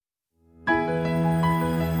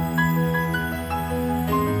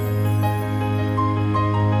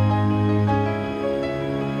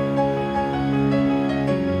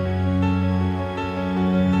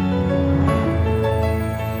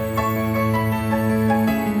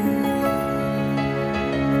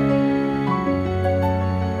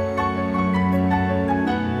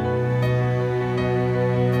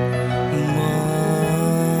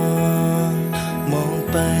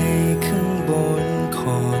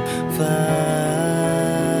ฟ้า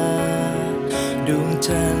ดวง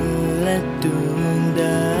จันทร์และดวงด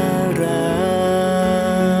ารา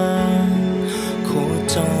โค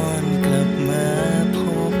จรกลับมาพ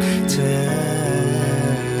บเธอ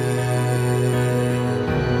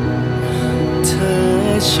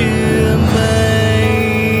เชื่อไหม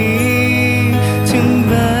ถึงแ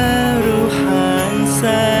ม้เราห่างแส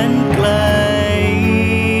นไกล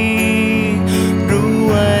รู้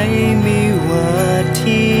ไว้ไม่ว่า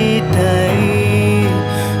ที่ใด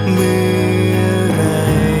เมื่อไร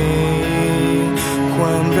คว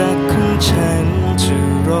ามรักของฉันจะ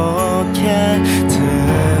รอแค่เธอ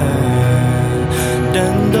ดั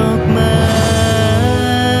งดอกไม้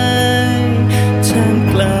ท่าม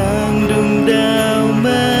กลางดวงดาวม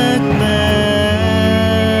ากมา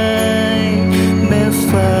ยแม้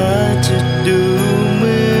ฟ้าจะดู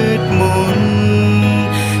มืดมน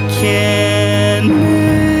แค่ไหน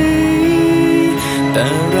แต่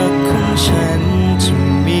รักของฉันจะ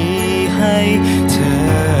มีให้เธอ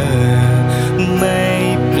ไม่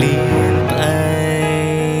เปลี่ยนไป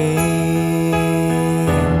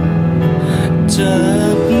จั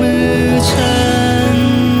บมือฉัน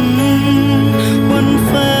บน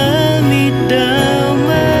ฟ้ามีดาว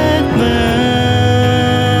มากมา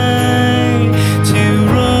ยที่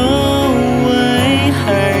รอไว้ใ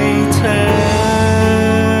ห้เธอ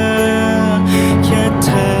แค่เธ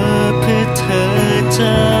อเพื่อเธอเ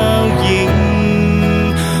จ้าหญิง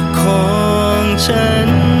ของฉัน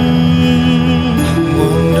ม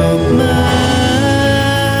องดอกไม้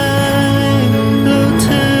แล้วเธ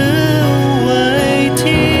อไว้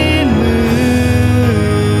ที่มื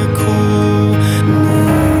อคู่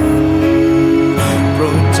โปร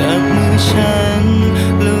ดจับมือฉัน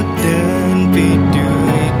แล้วเดินไปด้ว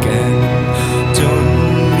ยกันจน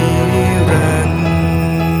นิรันดร์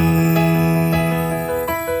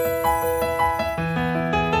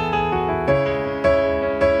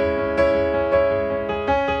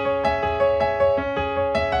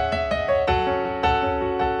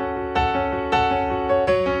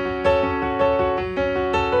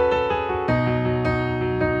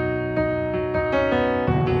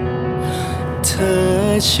เธอ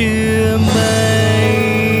เชื่อไหม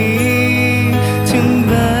ถึงแ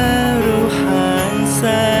ม้เราห่างแส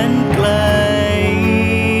นไกล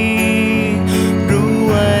รู้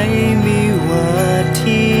ไว้ไม่ว่า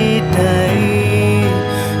ที่ใด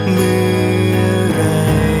เมื่อไร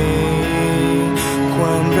คว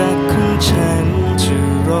ามรักของฉันจะ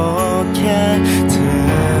รอแค่เธอ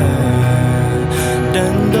ดั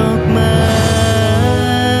งดอกไม้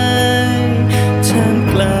ท่าม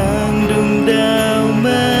กลางดวงดาวม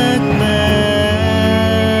ากมา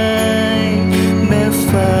ยแม้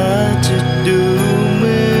ฟ้าจะดู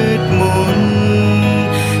มืดมน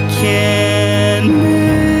แค่ไหน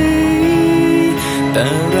แต่